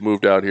kids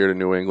moved out here to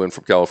New England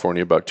from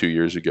California about 2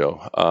 years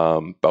ago.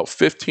 About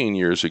 15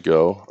 years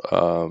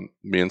ago,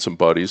 me and some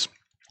buddies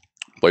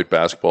played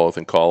basketball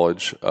in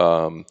college.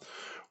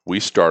 We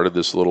started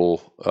this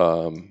little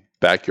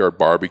backyard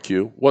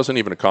barbecue. Wasn't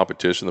even a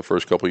competition the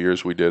first couple of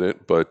years we did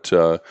it, but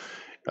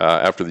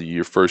after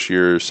the first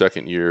year,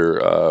 second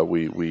year,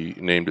 we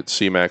named it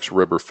CMAX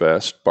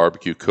Riverfest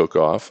Barbecue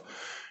Cook-Off.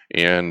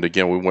 And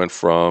again, we went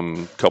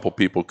from a couple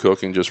people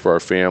cooking just for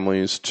our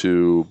families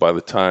to, by the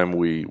time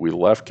we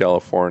left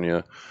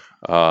California,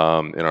 in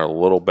our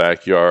little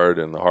backyard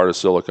in the heart of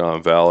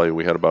Silicon Valley,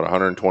 we had about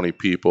 120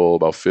 people,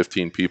 about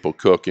 15 people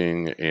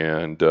cooking,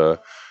 and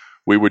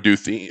we would do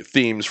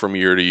themes from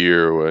year to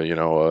year,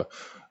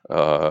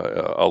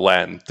 a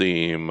Latin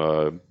theme,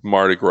 a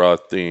Mardi Gras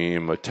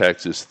theme, a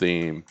Texas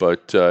theme.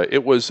 But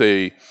it was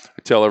I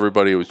tell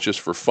everybody it was just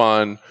for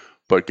fun,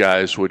 but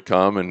guys would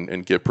come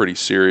and get pretty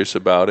serious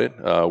about it.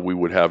 We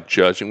would have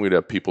judging. We'd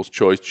have People's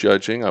Choice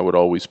judging. I would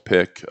always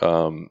pick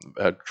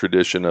a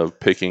tradition of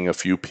picking a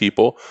few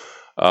people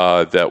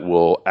that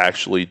will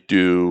actually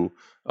do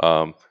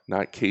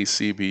not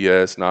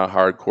KCBS, not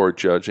hardcore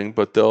judging,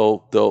 but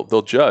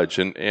they'll judge.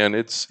 And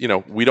it's,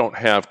 we don't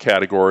have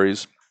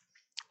categories.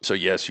 So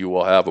yes, you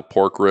will have a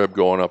pork rib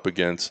going up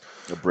against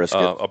a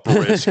brisket,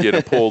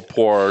 a pulled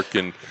pork,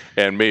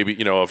 and maybe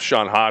if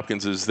Sean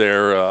Hopkins is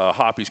there,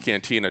 Hoppy's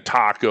Cantina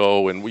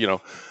taco, and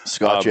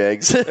Scotch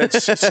eggs.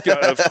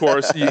 Of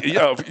course, he's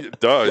got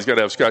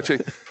to have Scotch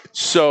eggs.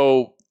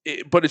 So,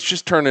 but it's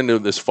just turned into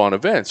this fun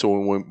event. So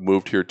when we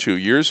moved here 2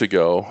 years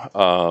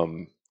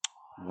ago,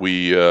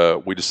 we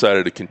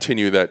decided to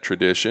continue that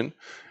tradition.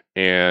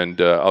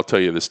 And I'll tell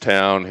you, this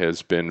town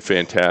has been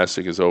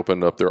fantastic. Has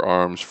opened up their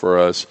arms for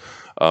us.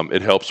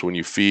 It helps when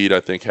you feed, I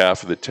think,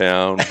 half of the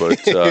town.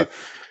 But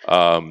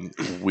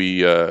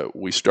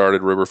we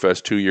started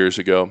Riverfest 2 years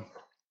ago.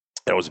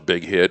 That was a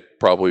big hit.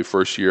 Probably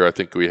first year, I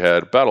think we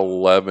had about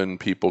 11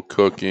 people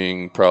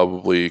cooking,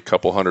 probably a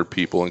couple hundred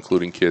people,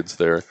 including kids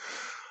there.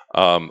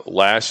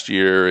 Last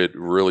year, it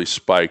really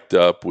spiked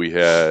up. We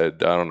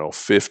had,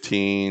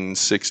 15,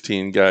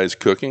 16 guys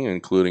cooking,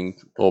 including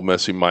old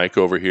Messy Mike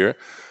over here.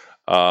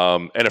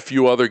 And a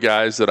few other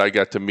guys that I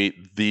got to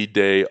meet the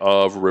day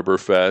of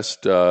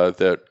Riverfest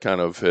that kind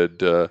of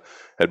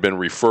had been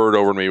referred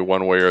over to me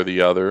one way or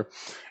the other.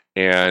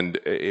 And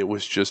it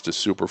was just a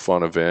super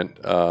fun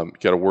event. Got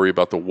to worry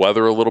about the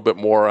weather a little bit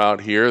more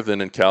out here than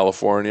in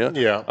California.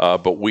 Yeah.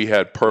 But we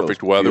had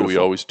perfect weather. Beautiful. We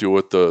always do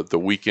it the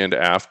weekend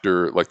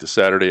after, like the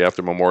Saturday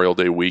after Memorial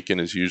Day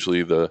weekend is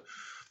usually the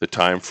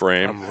time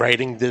frame. I'm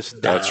writing this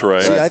down. That's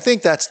right. See, I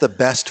think that's the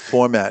best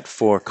format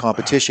for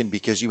competition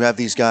because you have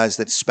these guys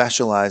that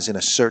specialize in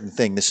a certain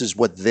thing. This is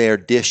what their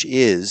dish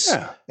is.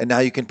 Yeah. And now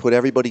you can put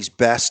everybody's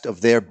best of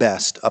their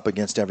best up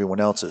against everyone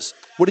else's.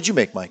 What did you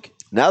make, Mike?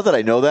 Now that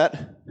I know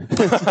that,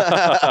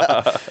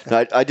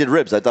 I did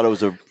ribs. I thought it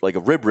was a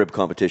rib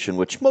competition,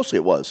 which mostly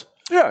it was.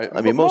 Yeah. I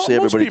mean, mostly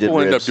everybody did ribs.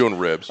 People end up doing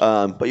ribs.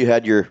 But you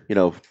had your,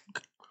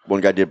 one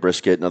guy did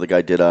brisket, another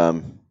guy did,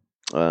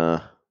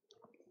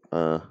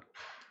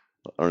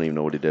 I don't even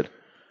know what he did.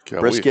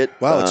 Brisket.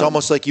 Wow, it's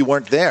almost like you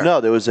weren't there. No,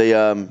 there was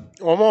a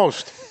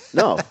almost.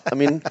 No, I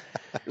mean,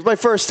 it was my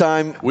first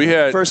time. We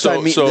had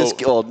time meeting this.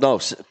 Oh no,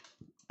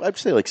 I'd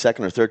say like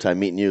second or third time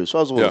meeting you. So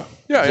I was a little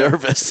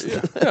nervous.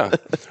 Yeah.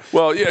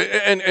 Well, yeah,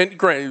 and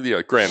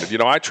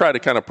granted, I try to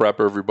kind of prep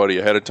everybody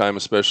ahead of time,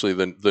 especially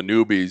the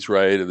newbies,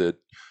 right? That,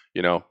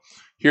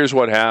 here's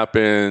what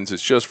happens.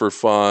 It's just for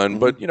fun.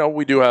 But,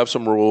 we do have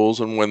some rules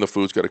and when the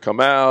food's got to come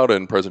out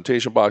and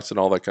presentation box and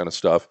all that kind of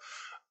stuff.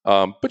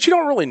 But you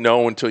don't really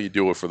know until you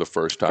do it for the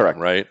first time, Correct.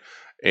 right?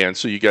 And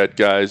so you got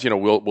guys,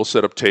 we'll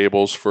set up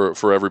tables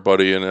for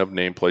everybody and have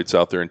nameplates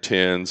out there in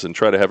tins and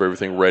try to have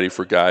everything ready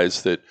for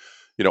guys that,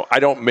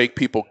 I don't make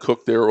people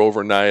cook there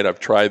overnight. I've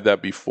tried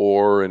that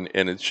before, and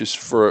it's just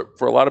for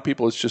a lot of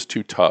people, it's just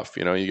too tough.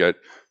 You got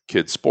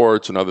kids'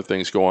 sports and other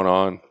things going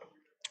on.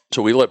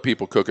 So we let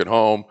people cook at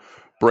home,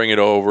 bring it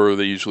over.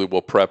 They usually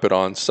will prep it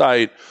on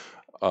site,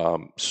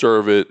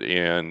 serve it,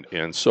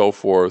 and so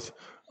forth.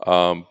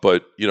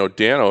 But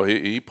Dano,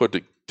 he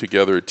put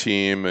together a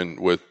team and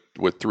with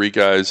 3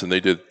 guys, and they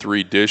did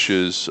 3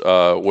 dishes.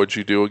 What'd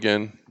you do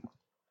again?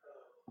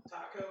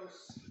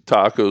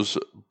 Tacos,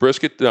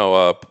 brisket.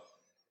 No,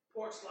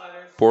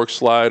 pork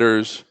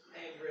sliders,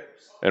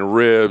 and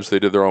ribs. They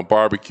did their own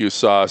barbecue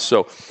sauce.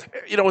 So,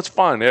 it's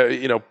fun.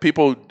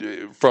 People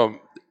from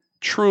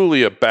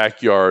truly a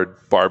backyard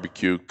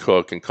barbecue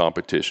cook and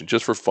competition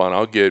just for fun.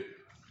 I'll get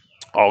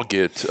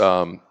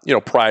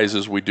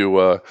prizes. We do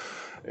I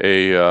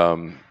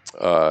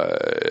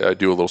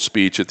do a little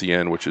speech at the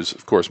end, which is,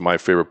 of course, my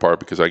favorite part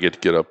because I get to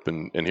get up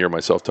and hear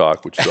myself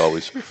talk, which is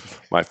always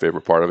my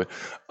favorite part of it.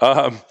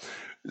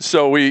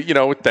 So we,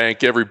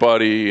 thank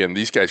everybody, and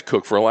these guys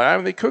cook for a lot. I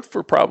mean, they cook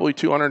for probably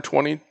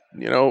 220,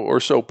 or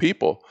so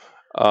people.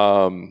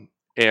 And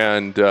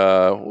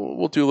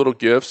we'll do little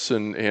gifts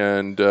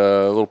and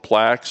little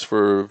plaques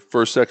for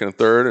first, second, and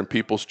third, and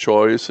people's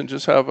choice, and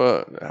just have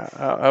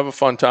a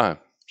fun time.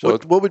 So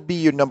what would be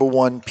your number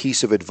one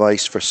piece of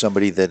advice for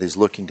somebody that is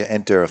looking to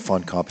enter a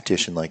fun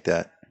competition like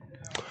that?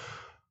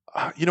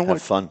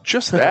 Have fun.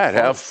 Just that.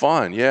 Have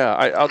fun. Yeah.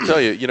 I'll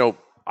tell you,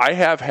 I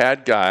have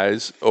had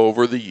guys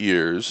over the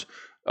years,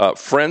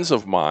 friends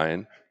of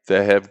mine,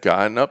 that have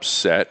gotten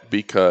upset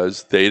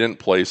because they didn't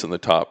place in the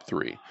top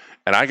 3.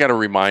 And I got to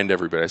remind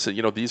everybody, I said,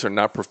 these are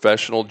not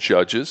professional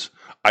judges.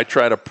 I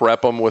try to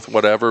prep them with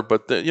whatever,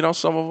 but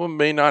some of them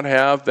may not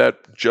have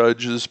that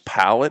judge's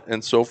palate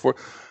and so forth.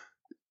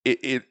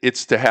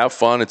 It's to have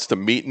fun. It's to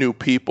meet new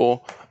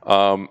people.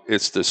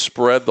 It's to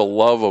spread the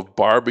love of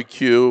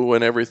barbecue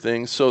and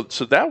everything. So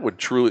that would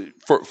truly,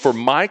 for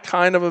my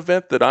kind of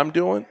event that I'm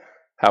doing,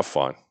 have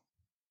fun.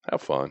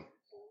 Have fun.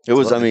 It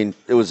was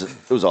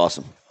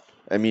awesome.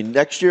 I mean,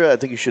 next year I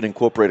think you should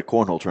incorporate a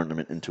cornhole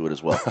tournament into it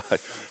as well.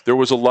 There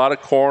was a lot of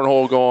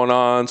cornhole going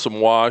on,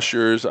 some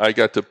washers. I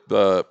got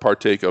to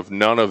partake of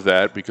none of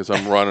that because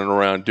I'm running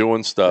around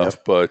doing stuff.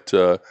 Yep. But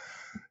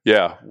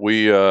yeah,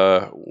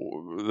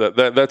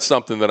 that's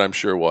something that I'm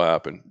sure will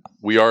happen.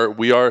 We are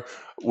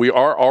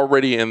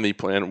already in the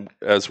plan,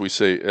 I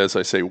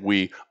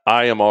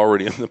am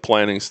already in the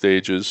planning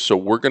stages. So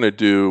we're going to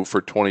do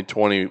for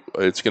 2020.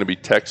 It's going to be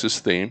Texas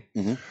theme.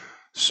 Mm-hmm.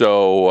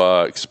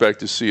 So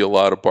expect to see a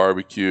lot of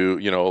barbecue,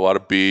 a lot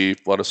of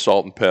beef, a lot of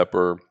salt and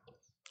pepper,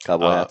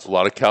 cowboy hats. A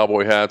lot of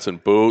cowboy hats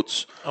and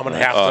boots. I'm going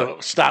to have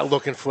to start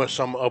looking for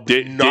some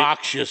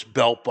obnoxious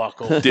belt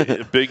buckles.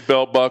 Big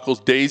belt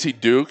buckles. Daisy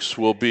Dukes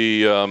will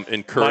be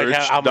encouraged.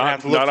 I'm going to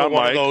have to look for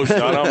one of those.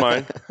 Not on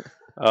mine.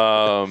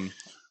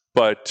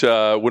 But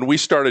when we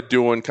started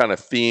doing kind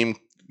of theme,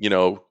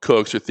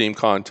 cooks or theme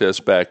contests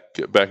back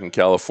in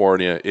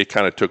California, it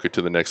kind of took it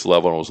to the next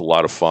level, and it was a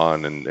lot of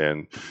fun,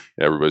 and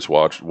everybody's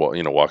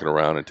walking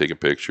around and taking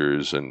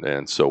pictures,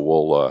 and so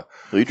we'll. Well,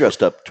 you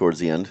dressed up towards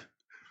the end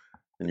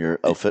in your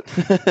outfit.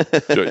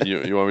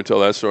 You want me to tell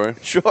that story?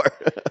 Sure.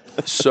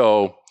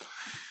 So,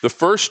 the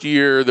first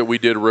year that we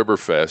did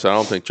Riverfest, I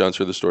don't think John's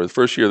heard the story. The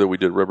first year that we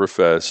did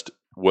Riverfest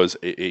was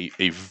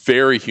a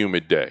very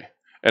humid day,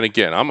 and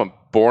again, I'm a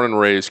born and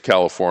raised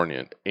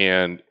Californian,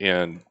 and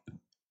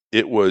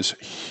it was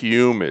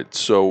humid.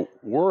 So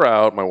we're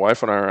out, my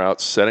wife and I are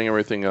out setting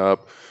everything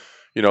up,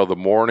 the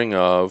morning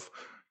of.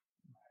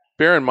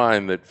 Bear in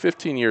mind that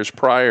 15 years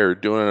prior,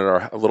 doing it at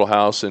our little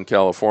house in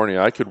California,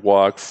 I could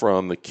walk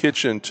from the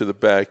kitchen to the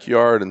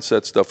backyard and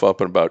set stuff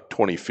up in about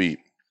 20 feet.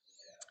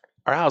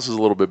 Our house is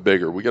a little bit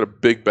bigger. We got a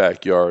big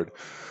backyard.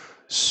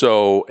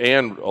 So,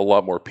 and a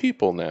lot more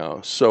people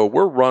now. So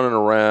we're running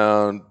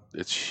around.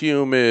 It's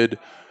humid.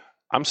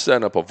 I'm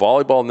setting up a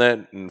volleyball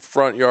net in the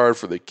front yard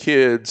for the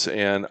kids,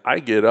 and I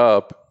get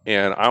up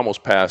and I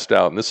almost passed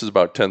out. And this is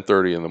about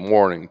 10:30 in the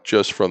morning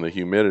just from the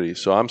humidity.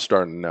 So I'm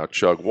starting to now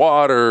chug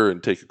water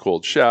and take a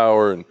cold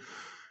shower and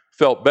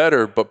felt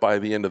better. But by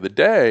the end of the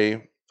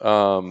day,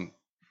 by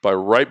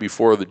right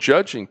before the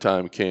judging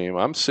time came,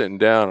 I'm sitting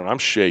down and I'm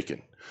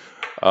shaking.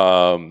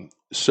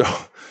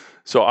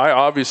 So I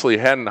obviously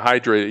hadn't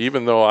hydrated,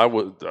 even though I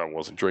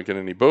wasn't drinking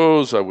any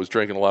booze. I was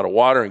drinking a lot of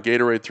water and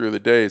Gatorade through the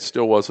day. It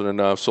still wasn't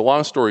enough. So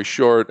long story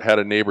short, had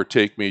a neighbor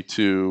take me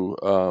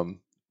to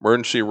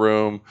emergency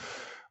room.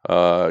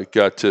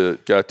 Got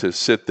to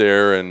sit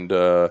there and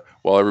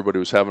while everybody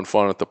was having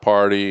fun at the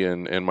party,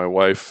 and my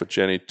wife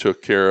Jenny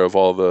took care of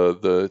all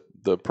the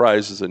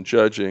prizes and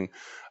judging.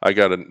 I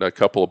got a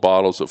couple of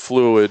bottles of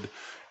fluid,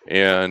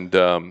 and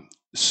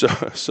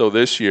So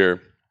this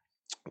year,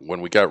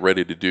 when we got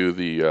ready to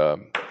do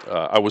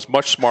I was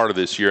much smarter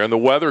this year, and the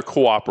weather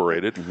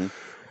cooperated. Mm-hmm.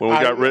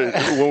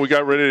 When we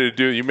got ready to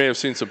do, you may have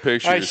seen some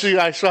pictures.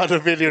 I saw the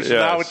videos. Yes.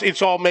 Now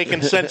it's all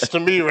making sense to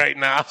me right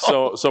now.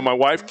 So my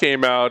wife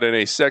came out in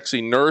a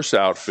sexy nurse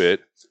outfit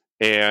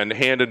and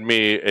handed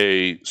me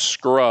a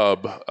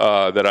scrub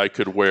that I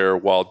could wear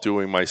while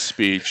doing my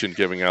speech and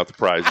giving out the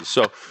prizes.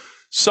 So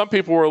some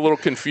people were a little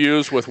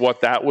confused with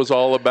what that was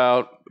all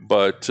about,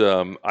 but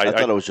I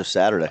thought it was just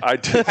Saturday. I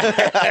did.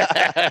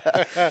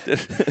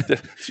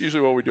 It's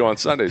usually what we do on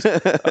Sundays.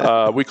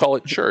 We call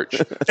it church.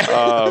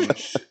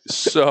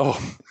 So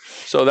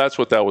that's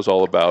what that was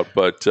all about.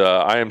 But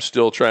I am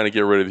still trying to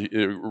get ready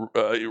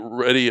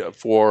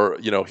for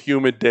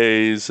humid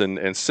days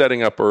and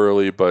setting up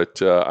early.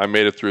 But I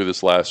made it through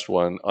this last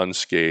one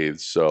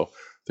unscathed. So I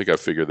think I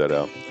figured that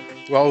out.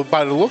 Well,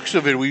 by the looks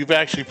of it, we've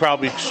actually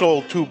probably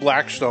sold 2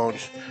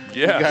 Blackstones.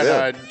 Yeah. We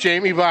got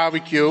Jamie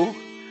Barbecue.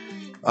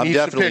 I'm needs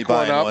to definitely pick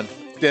buying up. one.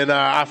 Then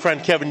our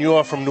friend Kevin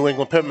Ure from New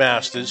England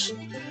Pitmasters.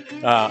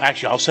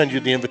 Actually, I'll send you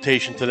the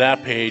invitation to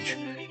that page.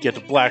 Get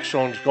the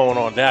Blackstones going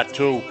on that,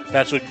 too.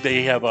 That's what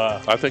they have.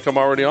 I think I'm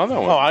already on that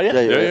one. Oh, are you?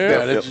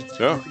 Yeah. That's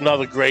Yeah.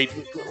 another great.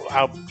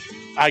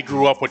 I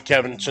grew up with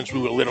Kevin since we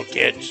were little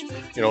kids.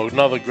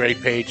 Another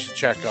great page to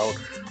check out.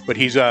 But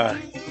he's I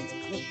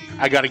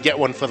got to get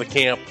one for the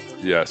camp.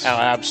 Yes.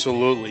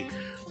 Absolutely.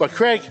 But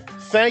Craig,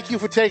 thank you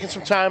for taking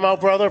some time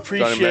out, brother.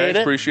 Appreciate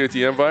it. Appreciate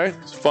the invite.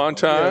 It's a fun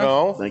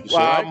time. Thank you,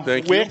 sir.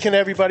 Thank where you. can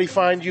everybody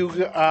find you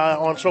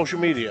on social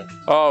media?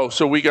 Oh,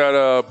 so we got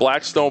a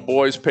Blackstone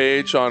Boys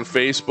page on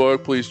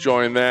Facebook. Please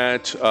join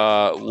that.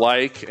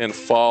 Like and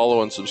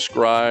follow and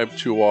subscribe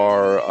to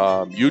our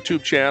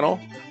YouTube channel.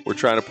 We're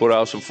trying to put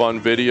out some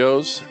fun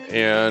videos.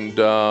 And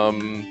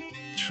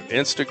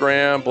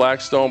Instagram,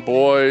 Blackstone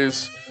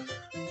Boys.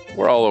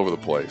 We're all over the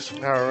place.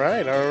 All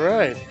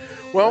right.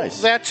 Well,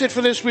 That's it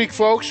for this week,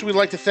 folks. We'd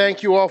like to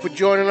thank you all for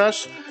joining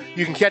us.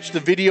 You can catch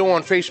the video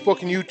on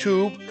Facebook and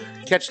YouTube.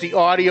 Catch the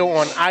audio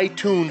on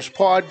iTunes,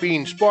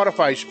 Podbean,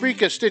 Spotify,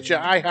 Spreaker, Stitcher,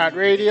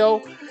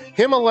 iHeartRadio,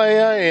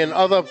 Himalaya, and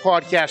other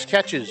podcast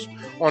catches.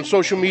 On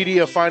social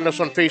media, find us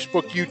on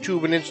Facebook,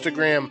 YouTube, and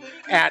Instagram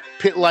at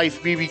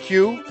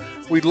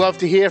PitLifeBBQ. We'd love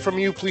to hear from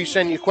you. Please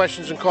send your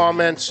questions and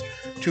comments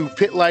to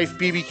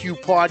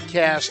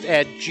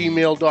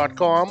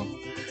pitlifebbq@gmail.com.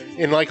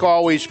 And like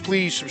always,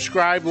 please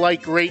subscribe,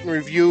 like, rate, and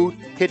review.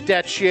 Hit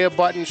that share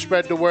button,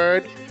 spread the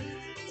word.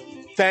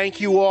 Thank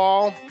you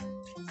all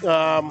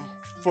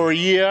for a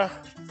year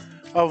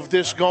of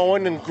this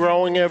going and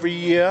growing every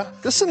year.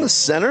 This in the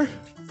center?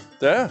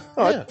 Yeah.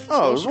 I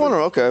was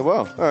wondering. Okay,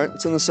 well, all right,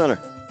 it's in the center.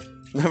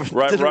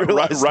 Right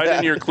that.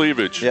 in your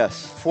cleavage.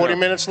 Yes. 40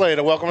 minutes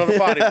later. Welcome to the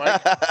party,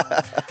 Mike.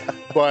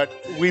 But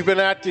we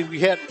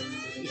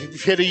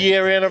hit a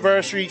year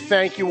anniversary.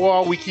 Thank you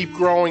all. We keep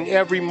growing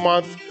every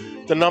month.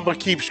 The number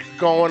keeps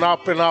going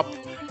up and up,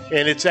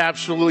 and it's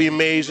absolutely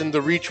amazing.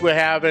 The reach we're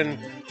having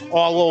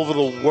all over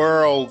the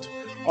world.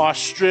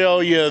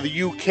 Australia,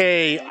 the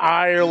UK,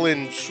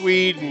 Ireland,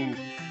 Sweden,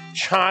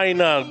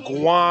 China,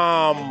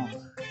 Guam,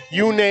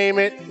 you name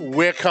it,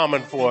 we're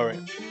coming for it.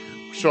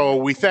 So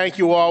we thank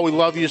you all. We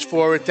love you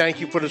for it. Thank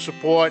you for the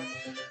support.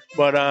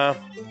 But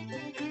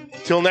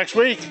till next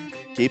week,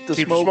 Keep the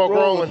keep smoke the smoke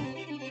rolling. rolling.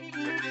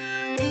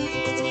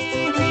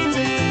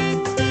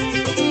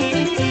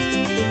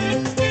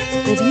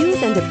 The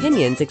views and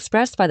opinions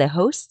expressed by the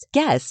hosts,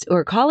 guests,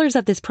 or callers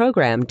of this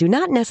program do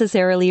not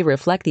necessarily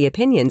reflect the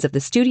opinions of the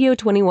Studio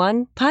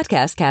 21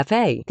 Podcast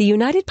Cafe, the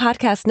United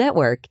Podcast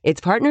Network,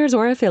 its partners,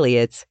 or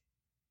affiliates.